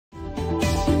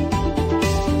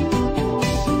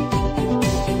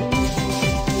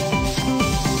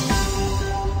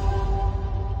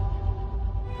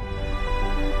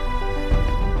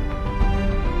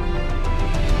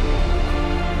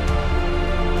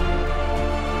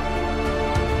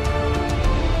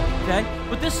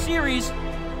But this series,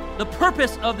 the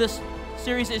purpose of this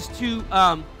series is to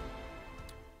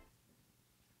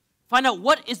find out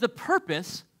what is the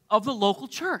purpose of the local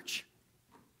church.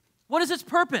 What is its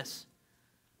purpose?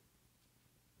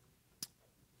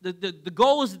 The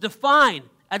goal is to define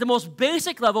at the most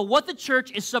basic level what the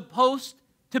church is supposed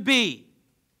to be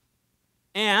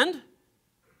and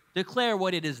declare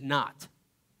what it is not.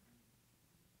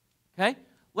 Okay?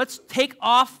 Let's take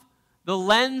off the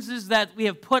lenses that we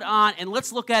have put on and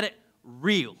let's look at it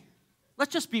real.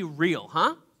 Let's just be real,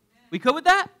 huh? We good with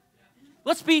that?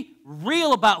 Let's be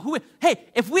real about hey,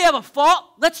 if we have a fault,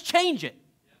 let's change it.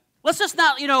 Let's just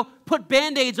not, put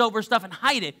Band-Aids over stuff and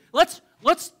hide it. Let's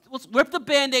rip the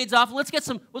Band-Aids off and let's get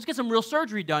some real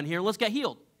surgery done here and let's get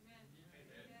healed.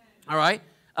 All right?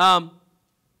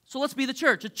 So let's be the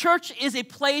church. The church is a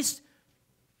place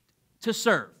to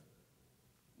serve.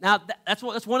 Now, that's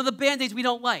one of the Band-Aids we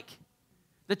don't like.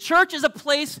 The church is a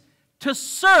place to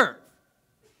serve,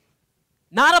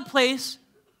 not a place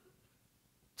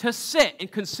to sit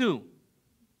and consume.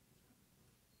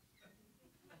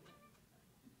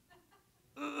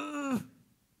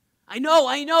 I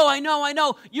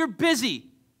know. You're busy.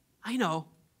 I know.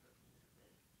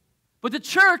 But the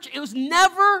church, it was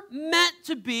never meant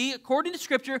to be, according to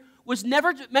Scripture, was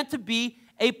never meant to be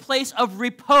a place of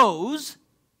repose.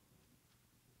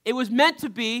 It was meant to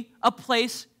be a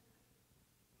place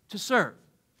to serve.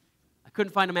 I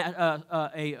couldn't find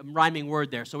a rhyming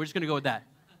word there, so we're just going to go with that.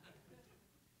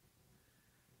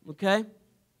 Okay?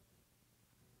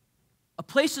 A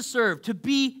place to serve, to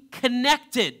be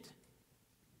connected.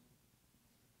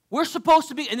 We're supposed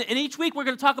to be, and each week we're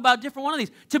going to talk about a different one of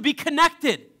these, to be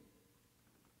connected.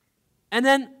 And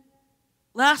then,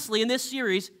 lastly, in this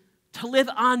series, to live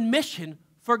on mission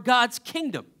for God's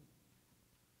kingdom.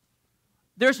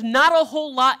 There's not a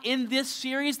whole lot in this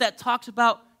series that talks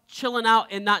about chilling out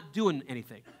and not doing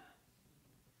anything.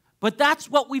 But that's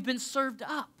what we've been served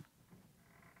up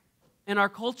in our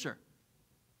culture.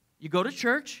 You go to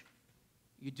church,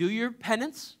 you do your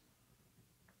penance,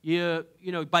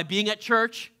 by being at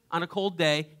church on a cold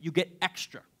day, you get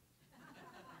extra.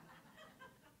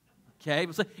 Okay?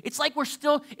 It's like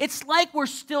we're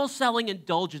still selling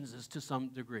indulgences to some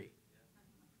degree.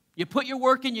 You put your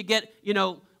work in, you get,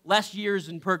 less years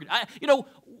in purgatory.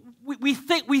 We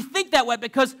think that way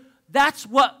because that's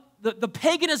what the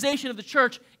paganization of the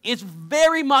church is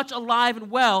very much alive and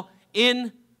well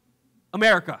in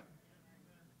America.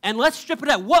 And let's strip it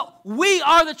out. We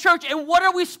are the church, and what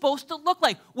are we supposed to look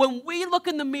like? When we look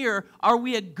in the mirror, are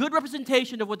we a good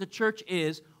representation of what the church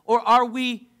is, or are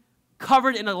we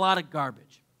covered in a lot of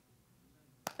garbage?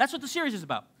 That's what the series is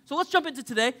about. So let's jump into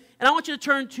today, and I want you to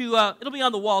turn to, it'll be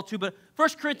on the wall too, but 1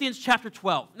 Corinthians chapter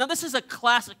 12. Now this is a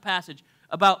classic passage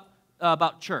about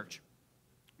church.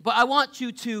 But I want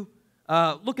you to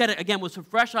look at it again with some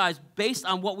fresh eyes based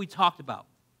on what we talked about.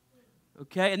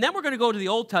 Okay, and then we're going to go to the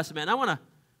Old Testament. And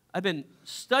I've been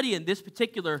studying this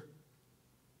particular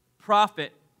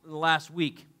prophet in the last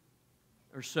week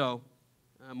or so,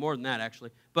 more than that actually.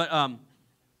 But and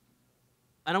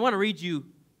I want to read you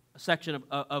a section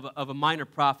of a minor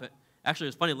prophet. Actually, it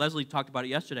was funny. Leslie talked about it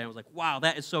yesterday. I was like, wow,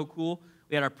 that is so cool.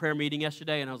 We had our prayer meeting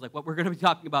yesterday, and I was like, well, we're going to be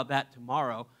talking about that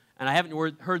tomorrow. And I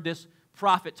haven't heard this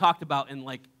prophet talked about in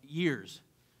like years.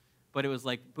 But it was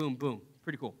like, boom, boom.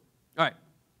 Pretty cool. All right.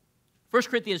 1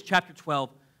 Corinthians chapter 12,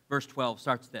 verse 12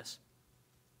 starts this.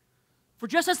 For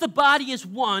just as the body is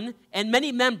one and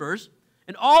many members,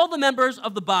 and all the members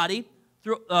of the body,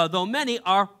 though many,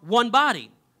 are one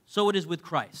body, so it is with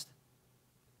Christ.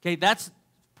 Okay, that's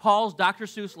Paul's Dr.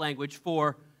 Seuss language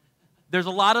for there's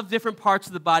a lot of different parts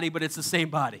of the body, but it's the same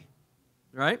body.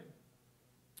 Right?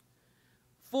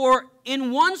 For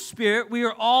in one Spirit we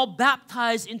are all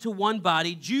baptized into one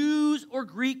body, Jews or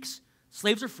Greeks,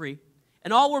 slaves or free,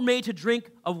 and all were made to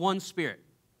drink of one Spirit.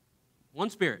 One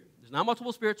Spirit. There's not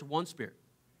multiple spirits, one Spirit.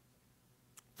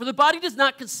 For the body does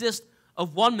not consist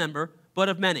of one member, but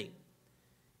of many.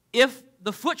 If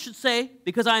the foot should say,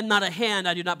 because I am not a hand,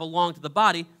 I do not belong to the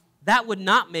body, that would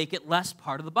not make it less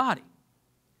part of the body.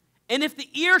 And if the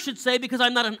ear should say, because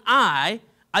I'm not an eye,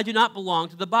 I do not belong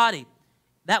to the body,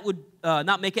 that would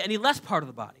not make it any less part of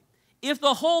the body. If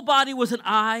the whole body was an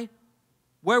eye,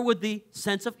 where would the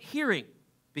sense of hearing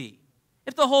be?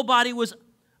 If the whole body was, an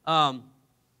eye,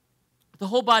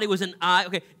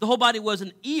 okay, if the whole body was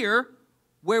an ear,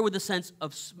 where would the sense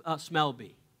of smell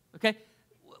be? Okay?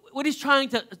 What he's trying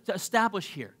to establish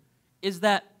here is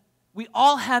that we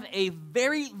all have a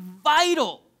very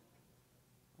vital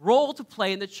role to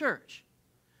play in the church.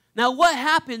 Now, what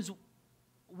happens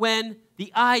when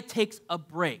the eye takes a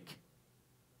break?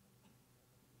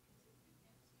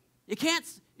 You can't,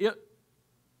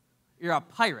 you're a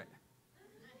pirate.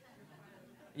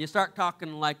 And you start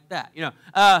talking like that.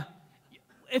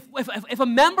 If a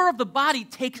member of the body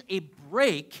takes a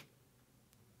break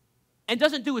and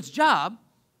doesn't do its job,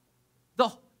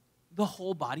 the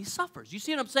whole body suffers. You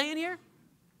see what I'm saying here?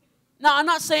 Now, I'm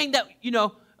not saying that,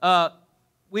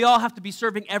 we all have to be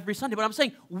serving every Sunday, but I'm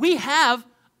saying we have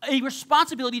a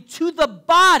responsibility to the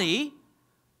body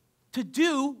to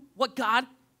do what God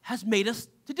has made us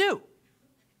to do.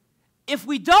 If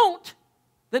we don't,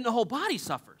 then the whole body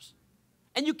suffers.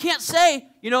 And you can't say,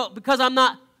 because I'm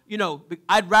not,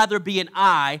 I'd rather be an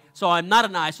eye, so I'm not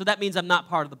an eye, so that means I'm not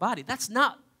part of the body. That's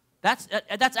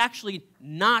actually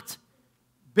not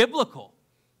biblical.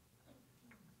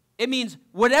 It means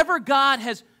whatever God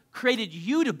has created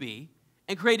you to be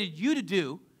and created you to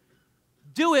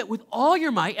do it with all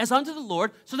your might as unto the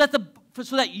Lord, so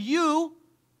that you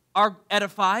are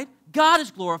edified, God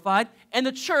is glorified, and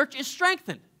the church is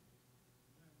strengthened.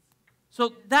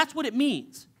 So that's what it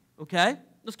means, okay?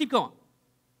 Let's keep going.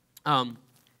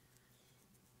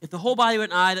 If the whole body were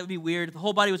an eye, that would be weird. If the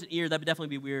whole body was an ear, that would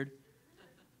definitely be weird.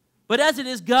 But as it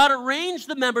is, God arranged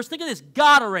the members. Think of this,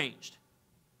 God arranged.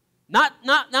 Not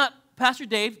Pastor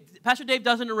Dave. Pastor Dave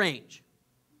doesn't arrange.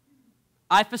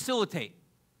 I facilitate.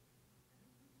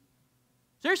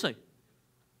 Seriously.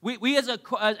 We as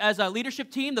a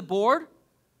leadership team, the board,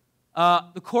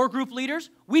 the core group leaders,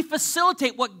 we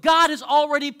facilitate what God has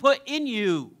already put in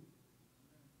you.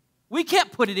 We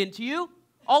can't put it into you.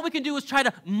 All we can do is try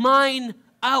to mine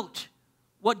out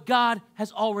what God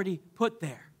has already put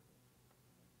there.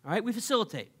 All right, we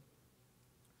facilitate.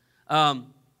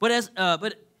 But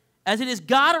as it is,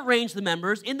 God arranged the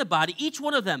members in the body, each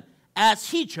one of them,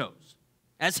 as He chose.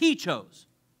 As He chose.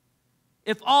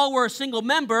 If all were a single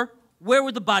member, where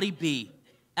would the body be?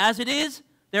 As it is,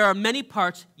 there are many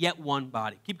parts, yet one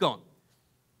body. Keep going.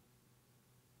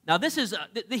 Now this is,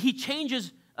 he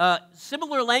changes,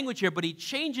 similar language here, but he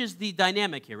changes the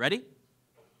dynamic here. Ready?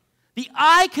 The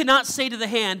eye cannot say to the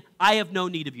hand, I have no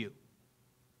need of you.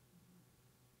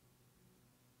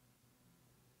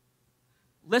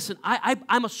 Listen,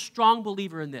 I'm a strong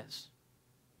believer in this.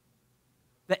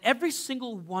 That every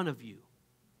single one of you,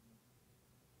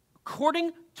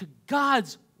 according to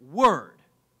God's word,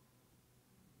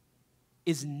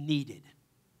 is needed.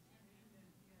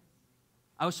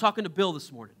 I was talking to Bill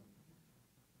this morning.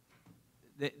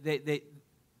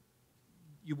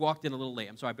 You walked in a little late.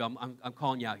 I'm sorry, Bill. I'm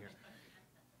calling you out here.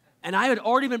 And I had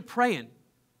already been praying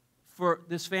for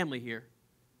this family here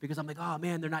because I'm like, oh,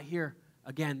 man, they're not here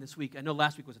again this week. I know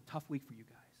last week was a tough week for you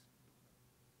guys.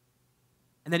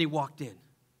 And then he walked in.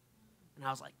 And I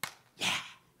was like, yeah.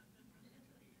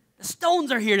 The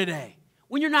Stones are here today.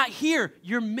 When you're not here,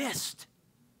 you're missed.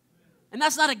 And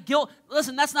that's not a guilt.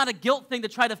 Listen, that's not a guilt thing to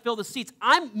try to fill the seats.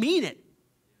 I mean it.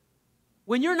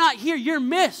 When you're not here, you're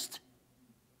missed.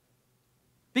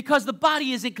 Because the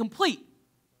body is incomplete.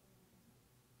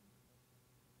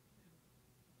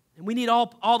 And we need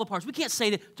all the parts. We can't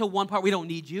say to one part, we don't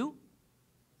need you.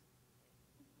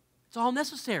 It's all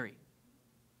necessary.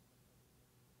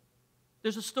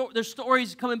 There's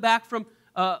stories coming back from,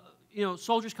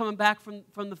 soldiers coming back from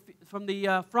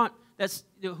the front that's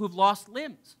who've lost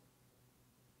limbs.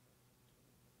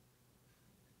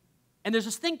 And there's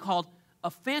this thing called a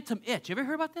phantom itch. You ever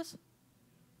heard about this?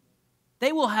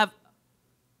 They will have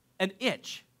an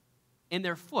itch in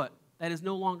their foot that is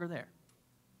no longer there.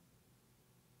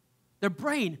 Their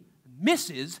brain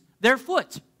misses their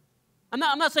foot. I'm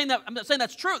not saying that. I'm not saying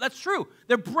that's true. That's true.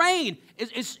 Their brain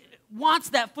wants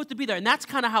that foot to be there, and that's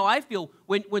kind of how I feel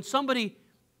when somebody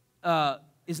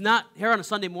is not here on a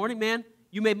Sunday morning. Man,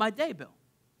 you made my day, Bill,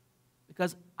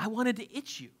 because I wanted to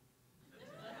itch you.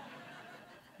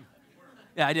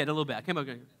 Yeah, I did a little bit. I came up.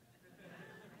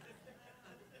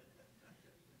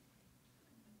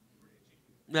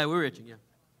 Yeah, we were itching. Yeah.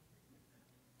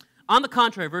 On the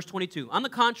contrary, verse 22. On the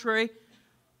contrary,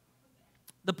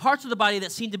 the parts of the body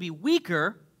that seem to be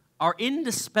weaker are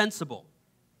indispensable.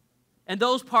 And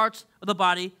those parts of the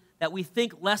body that we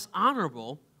think less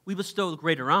honorable, we bestow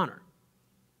greater honor.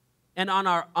 And on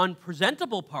our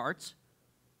unpresentable parts,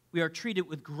 we are treated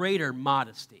with greater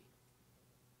modesty.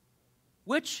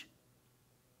 Which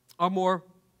our more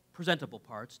presentable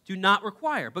parts do not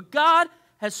require. But God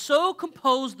has so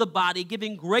composed the body,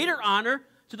 giving greater honor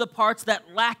to the parts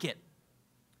that lack it,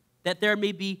 that there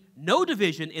may be no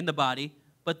division in the body,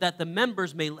 but that the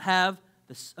members may have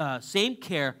the same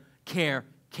care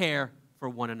for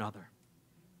one another.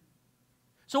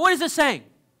 So what is this saying?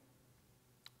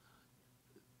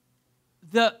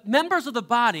 The members of the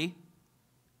body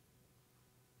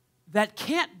that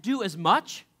can't do as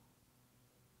much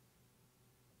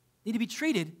need to be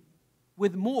treated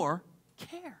with more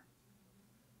care.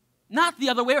 Not the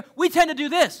other way. We tend to do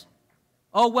this.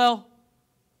 Oh, well,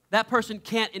 that person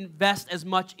can't invest as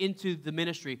much into the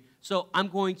ministry, so I'm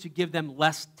going to give them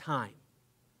less time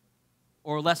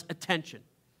or less attention.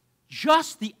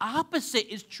 Just the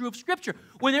opposite is true of Scripture.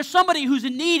 When there's somebody who's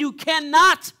in need who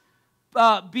cannot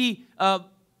be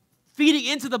feeding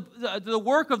into the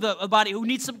work of the body, who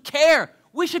needs some care,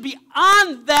 we should be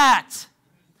on that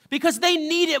because they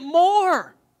need it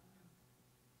more.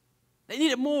 They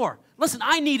need it more. Listen,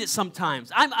 I need it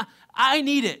sometimes. I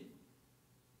need it.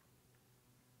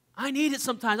 I need it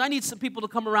sometimes. I need some people to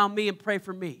come around me and pray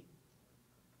for me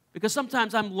because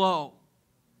sometimes I'm low.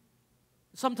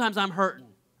 Sometimes I'm hurting.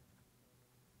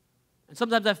 And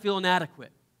sometimes I feel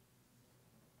inadequate.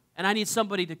 And I need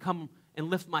somebody to come and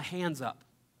lift my hands up.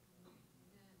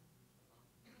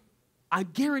 I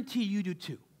guarantee you do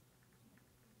too.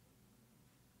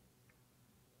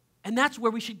 And that's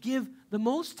where we should give the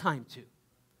most time to,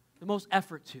 the most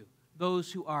effort to,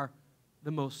 those who are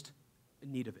the most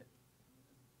in need of it.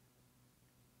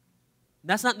 And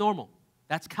that's not normal.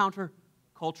 That's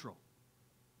countercultural.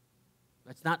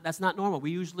 That's not normal.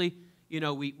 We usually,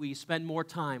 we spend more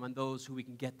time on those who we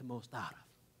can get the most out of.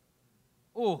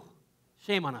 Oh,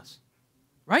 shame on us.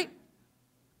 Right?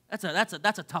 That's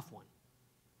a tough one.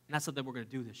 And that's something we're going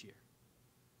to do this year.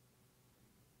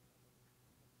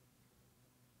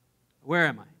 Where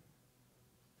am I?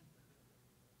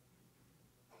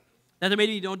 Now, there may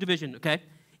be no division, okay?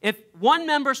 If one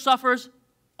member suffers,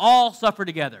 all suffer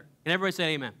together. And everybody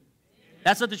say amen.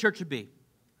 That's what the church should be.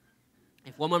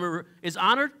 If one member is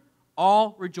honored,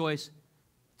 all rejoice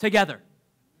together.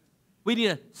 We need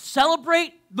to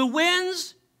celebrate the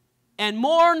wins and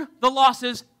mourn the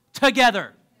losses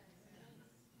together.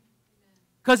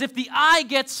 Because if the eye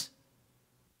gets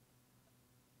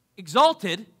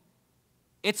exalted,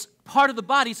 it's part of the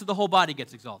body, so the whole body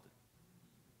gets exalted.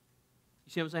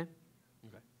 You see what I'm saying?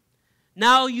 Okay.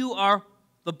 Now you are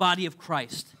the body of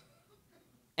Christ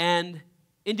and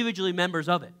individually members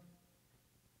of it.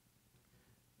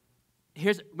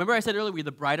 Remember I said earlier, we're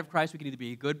the bride of Christ. We can either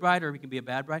be a good bride or we can be a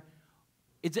bad bride.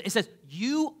 It says,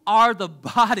 you are the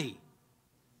body.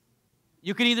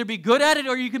 You can either be good at it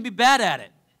or you can be bad at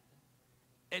it.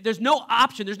 There's no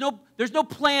option. There's no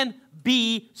plan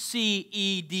B, C,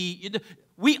 E, D.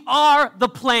 We are the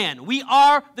plan. We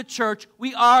are the church.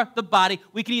 We are the body.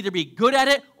 We can either be good at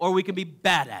it or we can be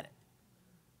bad at it.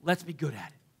 Let's be good at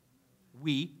it.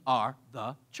 We are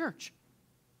the church.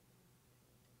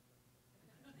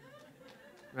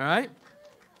 All right?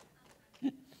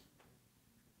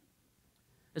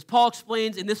 As Paul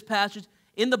explains in this passage,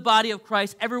 in the body of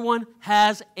Christ, everyone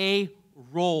has a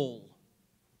role.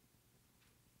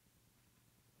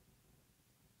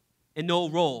 And no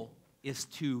role is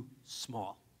too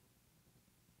small.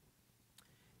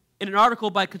 In an article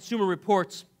by Consumer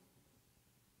Reports,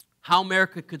 How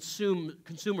America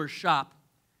Consumers Shop,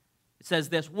 it says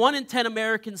this: 1 in 10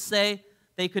 Americans say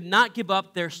they could not give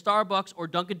up their Starbucks or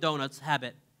Dunkin' Donuts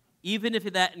habit, even if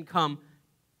their income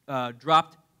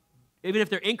dropped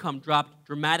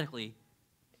dramatically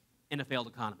in a failed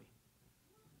economy.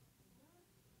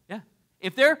 Yeah.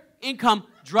 If their income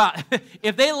dropped,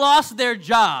 if they lost their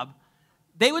job,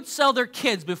 they would sell their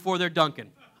kids before their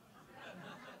Dunkin'.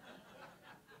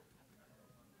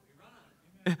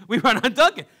 We run on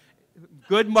Dunkin'.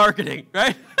 Good marketing,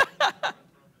 right?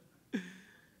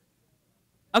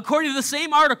 According to the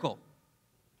same article,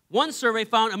 one survey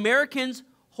found Americans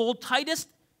hold tightest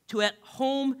to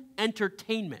at-home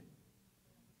entertainment.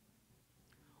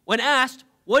 When asked,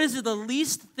 what is the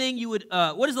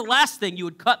last thing you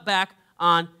would cut back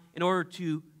on in order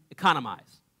to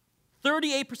economize?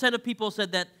 38% of people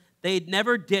said that they'd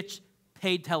never ditch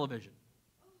paid television.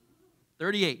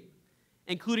 38,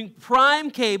 including prime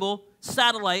cable,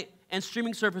 satellite, and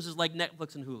streaming services like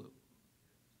Netflix and Hulu.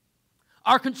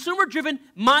 Our consumer-driven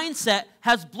mindset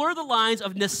has blurred the lines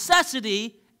of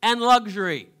necessity and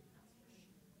luxury.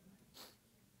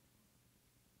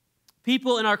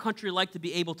 People in our country like to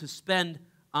be able to spend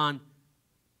on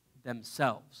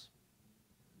themselves.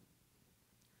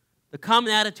 The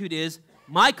common attitude is,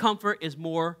 my comfort is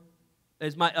my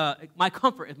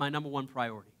number one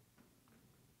priority.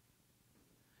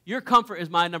 Your comfort is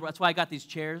my number. That's why I got these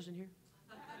chairs in here.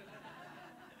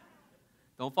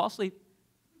 Don't fall asleep.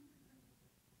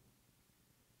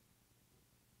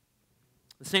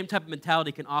 The same type of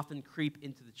mentality can often creep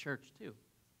into the church too.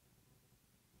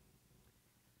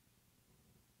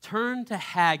 Turn to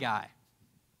Haggai.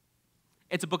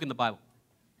 It's a book in the Bible.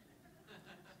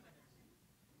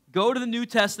 Go to the New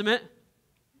Testament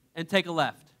and take a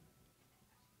left.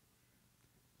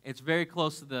 It's very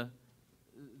close to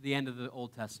the end of the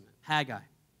Old Testament. Haggai.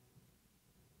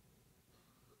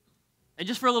 And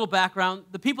just for a little background,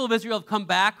 the people of Israel have come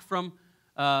back from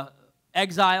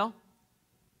exile.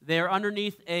 They're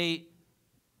underneath a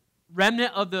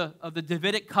remnant of the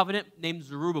Davidic covenant named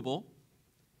Zerubbabel.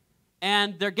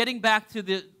 And they're getting back to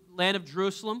the land of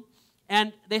Jerusalem,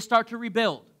 and they start to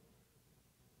rebuild.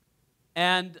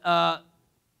 And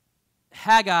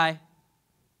Haggai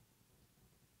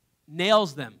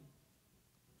nails them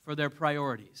for their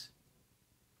priorities.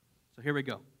 So here we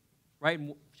go. Right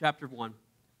in chapter 1,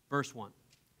 verse 1.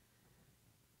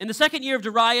 In the second year of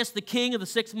Darius, the king of the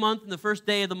 6th month, and the first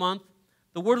day of the month,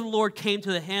 the word of the Lord came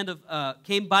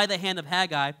by the hand of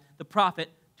Haggai, the prophet,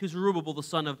 to Zerubbabel, the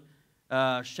son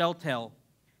of Shealtiel,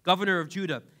 governor of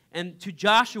Judah, and to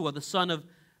Joshua, the son of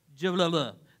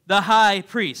Jehoiada, the high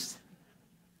priest.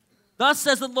 Thus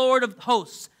says the Lord of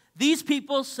hosts, these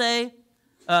people say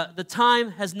the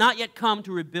time has not yet come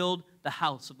to rebuild the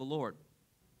house of the Lord.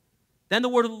 Then the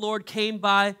word of the Lord came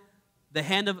by the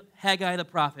hand of Haggai the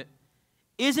prophet.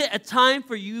 Is it a time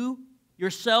for you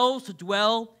yourselves to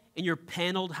dwell in your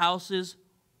paneled houses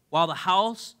while the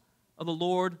house of the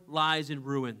Lord lies in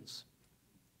ruins?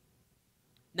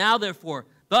 Now, therefore,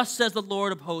 thus says the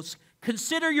Lord of hosts,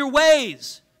 consider your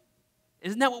ways.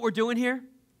 Isn't that what we're doing here?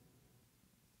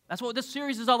 That's what this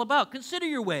series is all about. Consider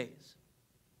your ways.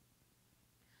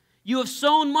 You have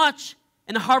sown much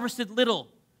and harvested little.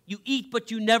 You eat,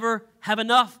 but you never have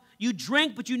enough. You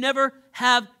drink, but you never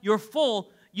have your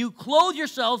full. You clothe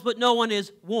yourselves, but no one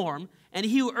is warm. And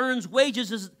he who earns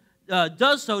wages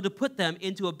does so to put them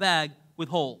into a bag with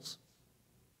holes.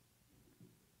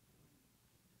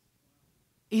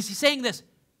 He's saying this,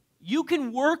 you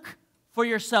can work for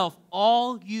yourself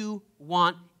all you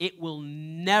want. It will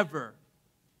never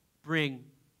bring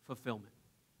fulfillment.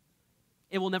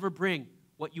 It will never bring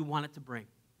what you want it to bring.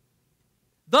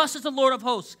 Thus is the Lord of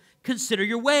hosts, consider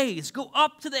your ways. Go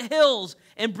up to the hills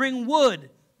and bring wood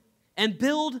and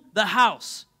build the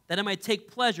house, that I might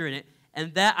take pleasure in it,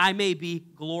 and that I may be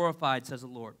glorified, says the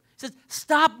Lord. He says,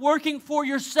 stop working for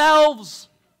yourselves.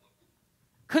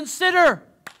 Consider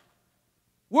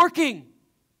working,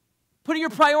 putting your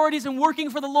priorities and working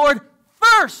for the Lord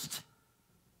first.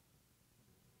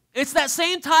 It's that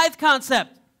same tithe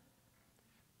concept.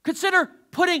 Consider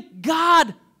putting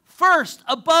God first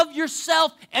above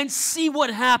yourself and see what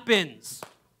happens.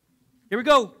 Here we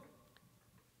go.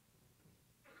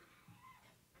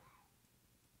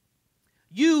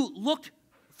 You looked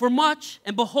for much,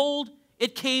 and behold,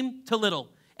 it came to little.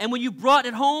 And when you brought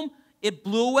it home, it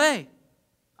blew away.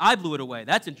 I blew it away.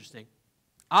 That's interesting.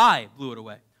 I blew it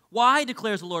away. Why,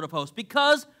 declares the Lord of hosts?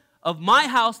 Because of my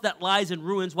house that lies in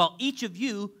ruins, while each of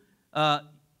you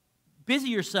busy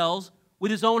yourselves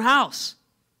with his own house.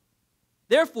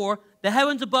 Therefore, the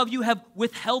heavens above you have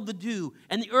withheld the dew,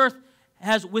 and the earth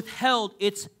has withheld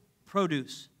its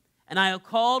produce. And I have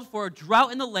called for a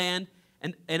drought in the land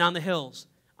and on the hills,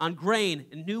 on grain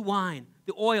and new wine,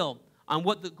 the oil, on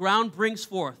what the ground brings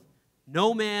forth,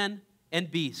 no man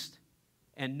and beast,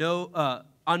 and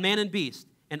on man and beast,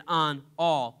 and on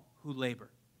all who labor.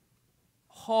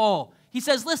 Oh, he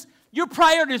says, listen, your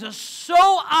priorities are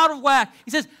so out of whack.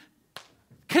 He says,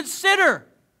 consider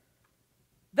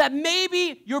that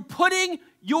maybe you're putting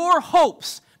your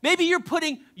hopes, maybe you're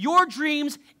putting your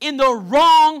dreams in the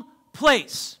wrong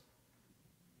place.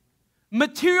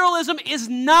 Materialism is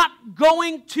not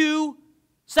going to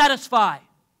satisfy.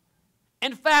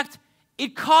 In fact,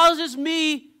 it causes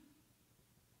me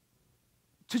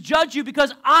to judge you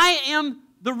because I am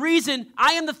the reason,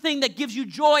 I am the thing that gives you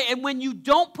joy. And when you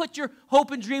don't put your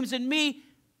hope and dreams in me,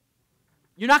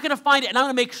 you're not going to find it. And I'm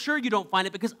going to make sure you don't find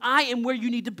it because I am where you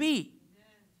need to be.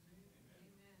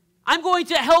 I'm going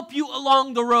to help you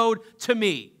along the road to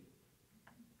me.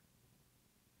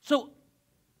 So,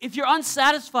 if you're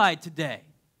unsatisfied today,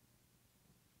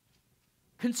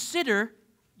 consider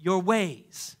your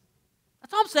ways.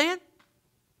 That's all I'm saying.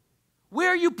 Where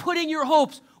are you putting your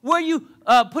hopes? Where are you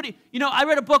putting... I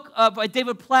read a book by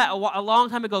David Platt a long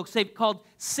time ago called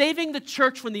Saving the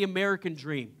Church from the American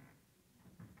Dream.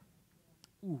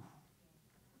 Ooh.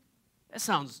 That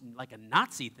sounds like a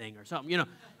Nazi thing or something, It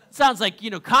sounds like,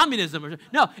 communism.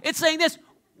 No, it's saying this.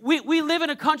 We live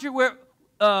in a country where...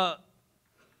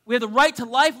 we have the right to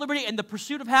life, liberty, and the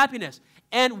pursuit of happiness.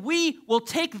 And we will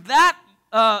take that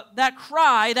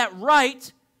cry, that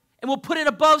right, and we'll put it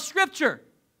above Scripture.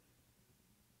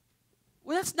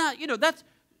 Well, that's not,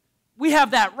 we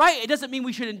have that right. It doesn't mean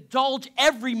we should indulge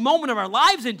every moment of our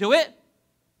lives into it.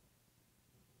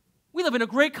 We live in a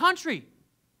great country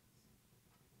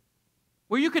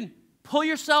where you can pull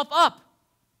yourself up.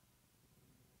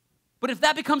 But if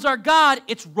that becomes our God,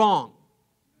 it's wrong.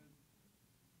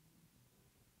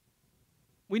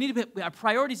 Our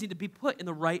priorities need to be put in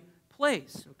the right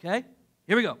place, okay?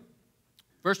 Here we go.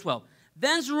 Verse 12.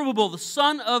 Then Zerubbabel, the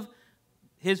son of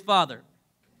his father,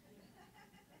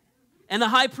 and the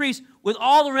high priest, with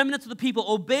all the remnants of the people,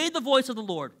 obeyed the voice of the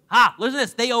Lord. Listen to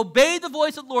this. They obeyed the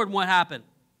voice of the Lord, and what happened?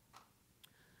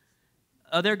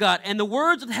 Their God. And the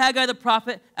words of Haggai the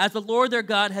prophet, as the Lord their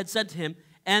God had said to him,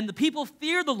 and the people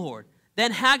feared the Lord.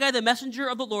 Then Haggai, the messenger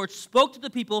of the Lord, spoke to the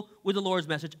people with the Lord's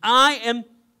message. I am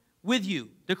with you,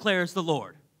 declares the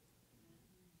Lord.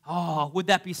 Oh, would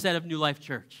that be said of New Life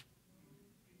Church?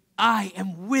 I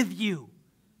am with you.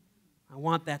 I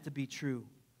want that to be true.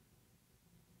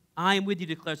 I am with you,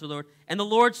 declares the Lord. And the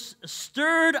Lord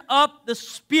stirred up the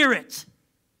spirit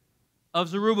of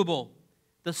Zerubbabel,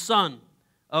 the son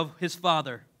of his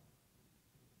father,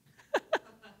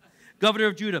 governor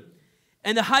of Judah,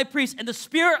 and the high priest, and the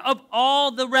spirit of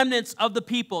all the remnants of the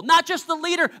people. Not just the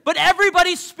leader, but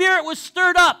everybody's spirit was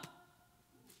stirred up.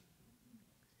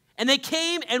 And they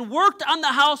came and worked on the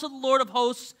house of the Lord of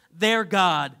hosts, their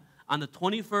God, on the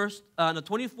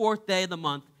 24th day of the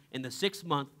month, in the 6th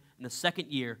month, in the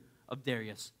 2nd year of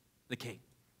Darius the king.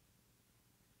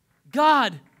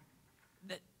 God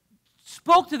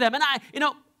spoke to them. And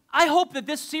I hope that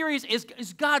this series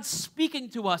is God speaking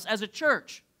to us as a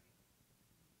church.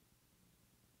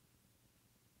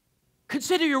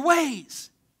 Consider your ways.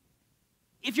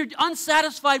 If you're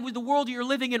unsatisfied with the world you're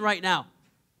living in right now,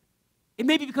 it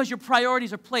may be because your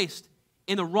priorities are placed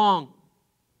in the wrong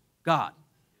God.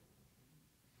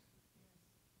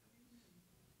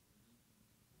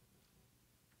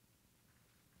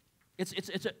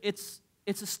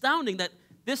 It's astounding that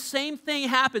this same thing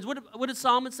happens. What did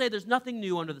Solomon say? There's nothing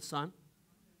new under the sun.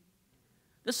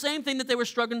 The same thing that they were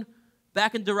struggling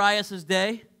back in Darius'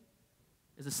 day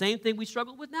is the same thing we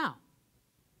struggle with now.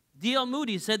 D.L.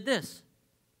 Moody said this: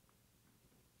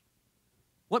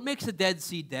 what makes a dead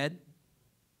sea dead?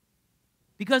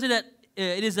 Because it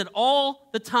is at all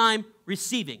the time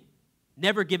receiving,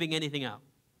 never giving anything out.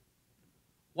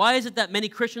 Why is it that many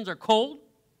Christians are cold?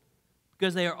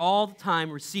 Because they are all the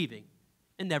time receiving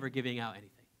and never giving out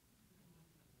anything.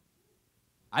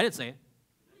 I didn't say it.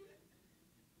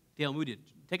 D.L. Moody did.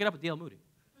 Take it up with D.L. Moody.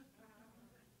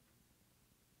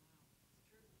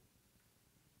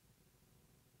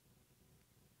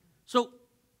 So,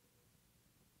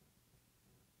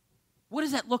 what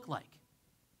does that look like?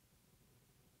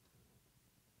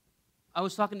 I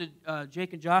was talking to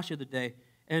Jake and Josh the other day,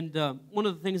 and one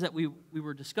of the things that we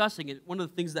were discussing, and one of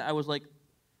the things that I was like a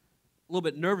little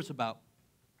bit nervous about,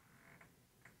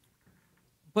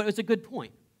 but it's a good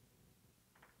point.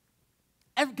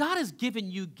 God has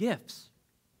given you gifts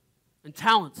and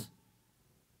talents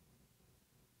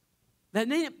that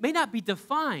may not be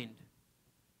defined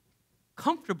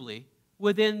comfortably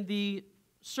within the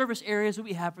service areas that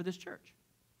we have for this church.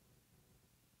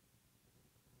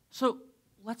 So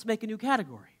let's make a new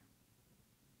category.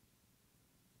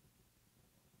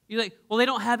 You're like, well, they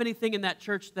don't have anything in that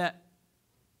church that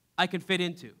I can fit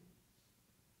into.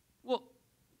 Well,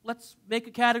 let's make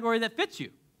a category that fits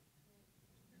you.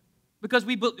 Because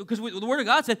the Word of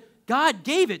God said, God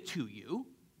gave it to you.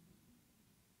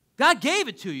 God gave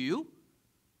it to you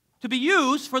to be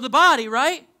used for the body,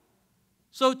 right?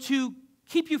 So to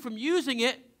keep you from using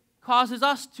it causes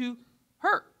us to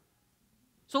hurt.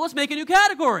 So let's make a new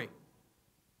category.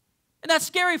 And that's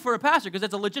scary for a pastor because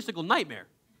that's a logistical nightmare.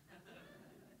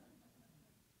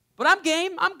 But I'm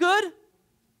game. I'm good.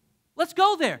 Let's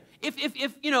go there. If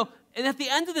and at the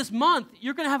end of this month,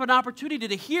 you're going to have an opportunity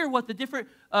to hear what the different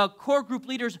core group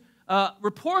leaders'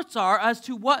 reports are as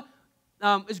to what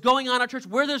is going on in our church,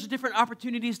 where there's different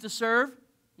opportunities to serve,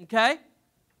 okay?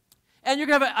 And you're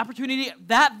going to have an opportunity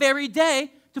that very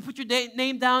day to put your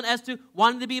name down as to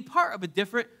wanting to be a part of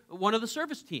one of the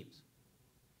service teams.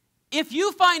 If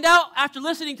you find out after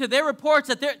listening to their reports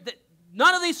that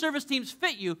none of these service teams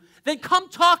fit you, then come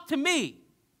talk to me.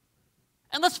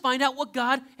 And let's find out what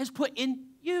God has put in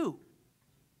you.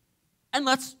 And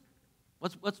let's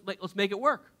make it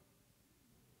work.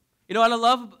 You know what I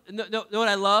love? Know what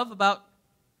I love about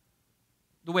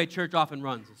the way church often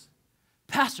runs is,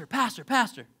 Pastor,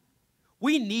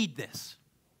 we need this.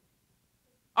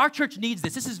 Our church needs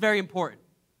this. This is very important.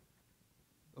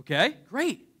 Okay,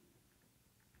 great.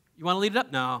 You want to lead it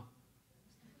up? No.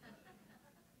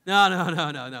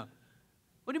 No.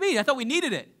 What do you mean? I thought we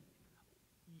needed it.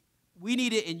 We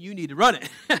need it and you need to run it.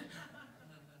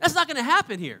 That's not going to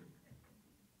happen here.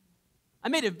 I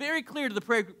made it very clear to the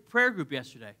prayer group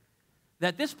yesterday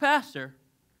that this pastor,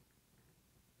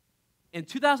 in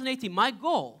 2018, my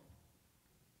goal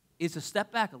is to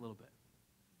step back a little bit.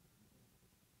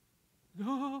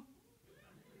 No.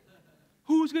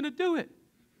 Who's going to do it?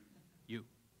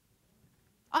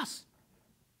 Us.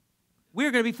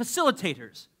 We're going to be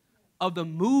facilitators of the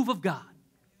move of God.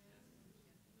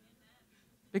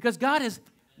 Because God has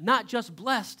not just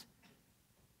blessed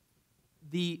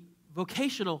the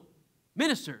vocational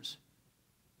ministers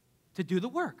to do the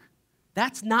work.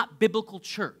 That's not biblical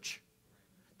church.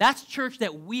 That's church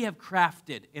that we have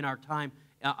crafted in our time,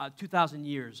 2,000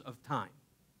 years of time.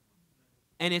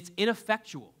 And it's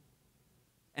ineffectual.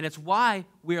 And it's why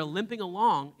we are limping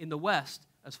along in the West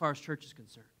as far as church is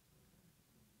concerned.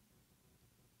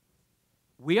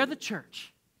 We are the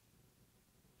church.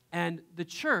 And the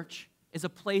church is a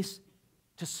place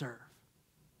to serve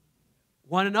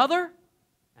one another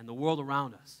and the world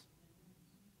around us.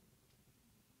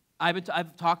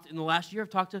 I've talked in the last year, I've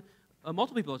talked to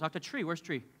multiple people. I've talked to Tree. Where's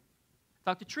Tree? I've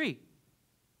talked to Tree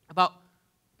about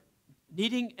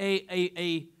needing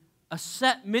a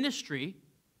set ministry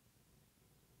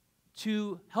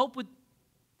to help with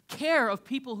care of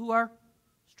people who are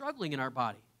struggling in our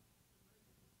body.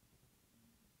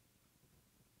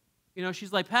 You know,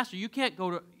 she's like, Pastor, you can't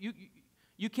go to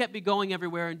you can't be going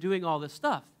everywhere and doing all this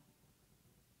stuff.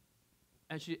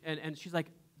 And she's like,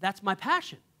 that's my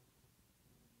passion.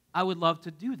 I would love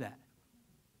to do that.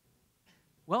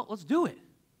 Well, let's do it.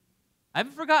 I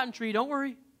haven't forgotten, Tree. Don't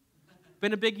worry.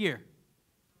 Been a big year.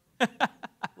 I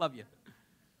love you.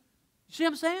 You see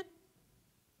what I'm saying?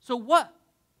 So what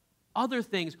other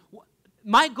things?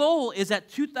 My goal is at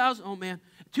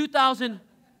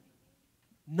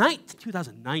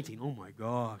 2019. Oh, my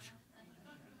gosh.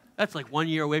 That's like 1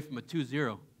 year away from a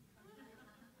 2-0.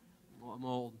 Oh, I'm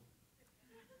old.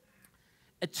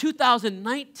 At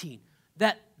 2019,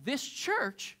 that this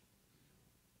church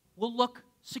will look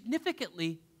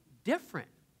significantly different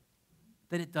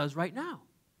than it does right now.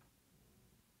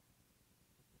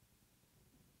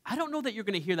 I don't know that you're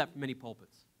going to hear that from many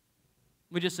pulpits.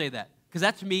 Let me just say that, because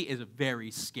that to me is a very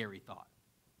scary thought.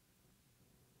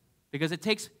 Because it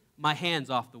takes my hands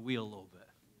off the wheel a little bit.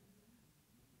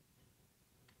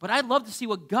 But I'd love to see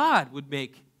what God would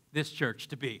make this church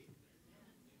to be.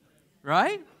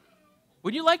 Right?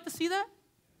 Would you like to see that?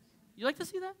 You like to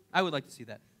see that? I would like to see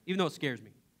that, even though it scares me.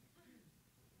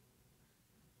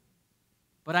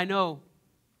 But I know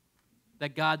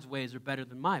that God's ways are better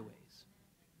than my ways.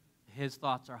 His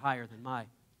thoughts are higher than my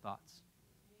thoughts.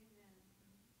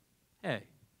 Hey,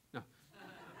 no.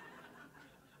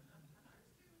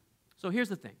 So here's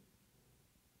the thing.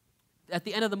 At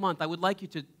the end of the month, I would like you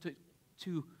to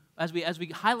as we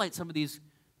highlight some of these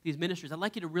ministries, I'd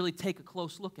like you to really take a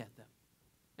close look at them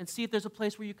and see if there's a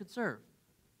place where you can serve.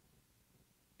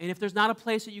 And if there's not a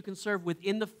place that you can serve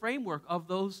within the framework of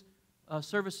those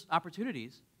service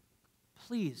opportunities,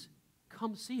 please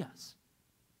come see us.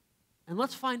 And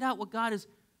let's find out what God is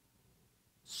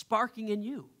sparking in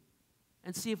you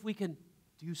and see if we can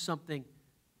do something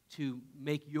to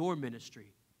make your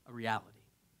ministry a reality.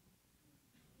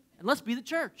 And let's be the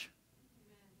church,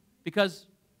 because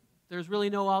there's really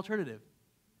no alternative,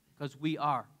 because we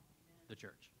are the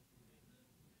church.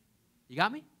 You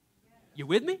got me? You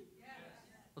with me?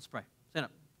 Let's pray. Stand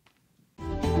up.